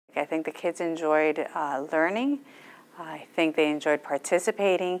I think the kids enjoyed learning. I think they enjoyed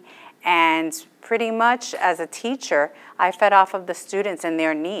participating. And pretty much as a teacher, I fed off of the students and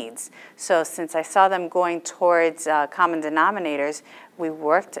their needs. So since I saw them going towards common denominators, we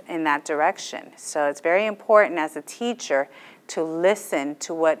worked in that direction. So it's very important as a teacher to listen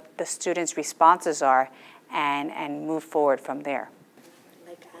to what the students' responses are and move forward from there.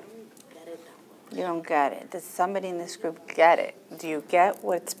 Like, I don't get it that much. You don't get it. Does somebody in this group get it? Do you get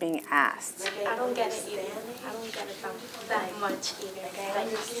what's being asked? I don't get it either. I don't get it that much either. Like, I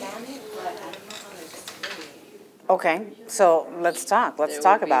understand it, but I don't know how to explain it. Okay, so let's talk. Let's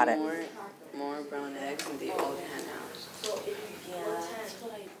talk about it. More brown eggs in the old hen house. Yeah, that's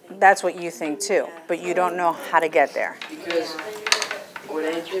what I think. That's what you think too, but you don't know how to get there. Because what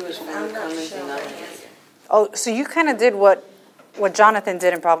I did was find the common denominator. Oh, so you kind of did what Jonathan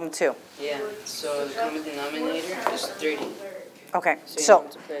did in problem 2. Yeah, so the common denominator is 30. Okay, So you so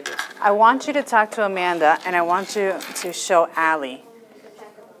multiply this. I want you to talk to Amanda, and I want you to show Allie.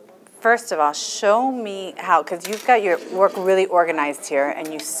 First of all, show me how, because you've got your work really organized here,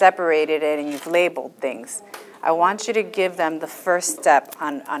 and you separated it, and you've labeled things. I want you to give them the first step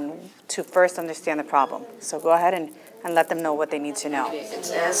to first understand the problem. So go ahead and let them know what they need to know. Okay,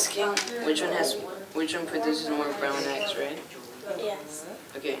 it's asking which one produces more brown eggs, right? Yes.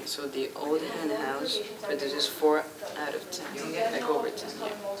 Okay, so the old hen house produces 4 out of 10, like over 10, yeah.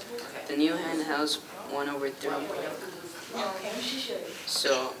 The new hen house, 1 over 3.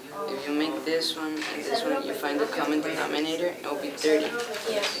 So if you make this one and this one, you find the common denominator, it will be 30.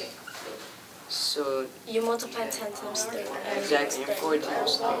 Yeah. So You multiply 10 times 3. exactly, and 4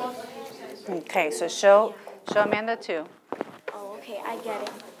 times 3. Okay, so show Amanda too. Oh, okay, I get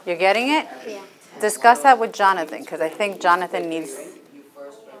it. You're getting it? Yeah. Discuss that with Jonathan, because I think Jonathan needs...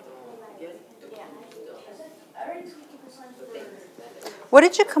 What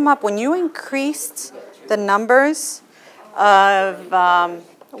did you come up when you increased the numbers of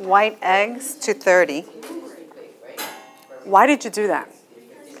white eggs to 30? Why did you do that?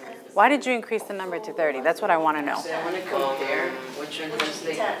 Why did you increase the number to 30? That's what I want to know. So I want to compare which one has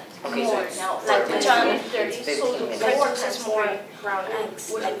the... Okay, so it's Like which one? 30, so Like which is more brown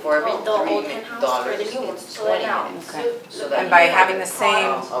eggs? Like for every the old hen house or the new one? it's 20. Okay. So that And by having the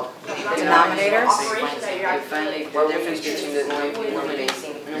same denominators? I find like the difference between the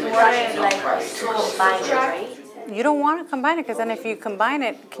denominators. You want it like to combine it, right? You don't want to combine it, because then if you combine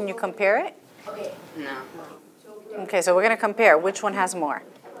it, can you compare it? Okay. No. Okay, so we're going to compare. Which one has more?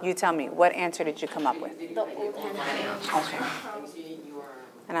 You tell me. What answer did you come up with? The old hen house. Okay.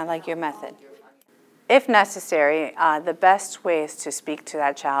 And I like your method. If necessary, the best way is to speak to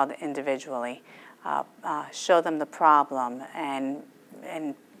that child individually, show them the problem, and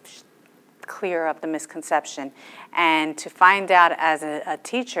clear up the misconception. And to find out as a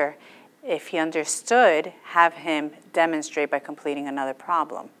teacher, if he understood, have him demonstrate by completing another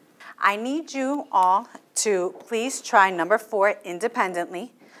problem. I need you all to please try number 4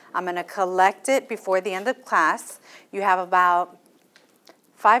 independently. I'm going to collect it before the end of class. You have about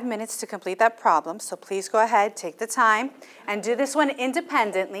 5 minutes to complete that problem, so please go ahead, take the time, and do this one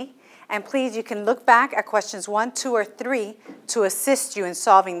independently. And please, you can look back at questions 1, 2, or 3 to assist you in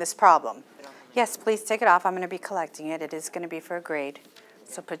solving this problem. Yes, please take it off. I'm going to be collecting it. It is going to be for a grade,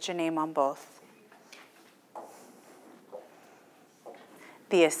 so put your name on both.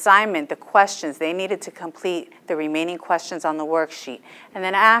 The assignment, the questions, they needed to complete the remaining questions on the worksheet. And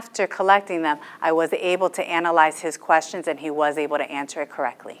then after collecting them, I was able to analyze his questions, and he was able to answer it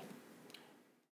correctly.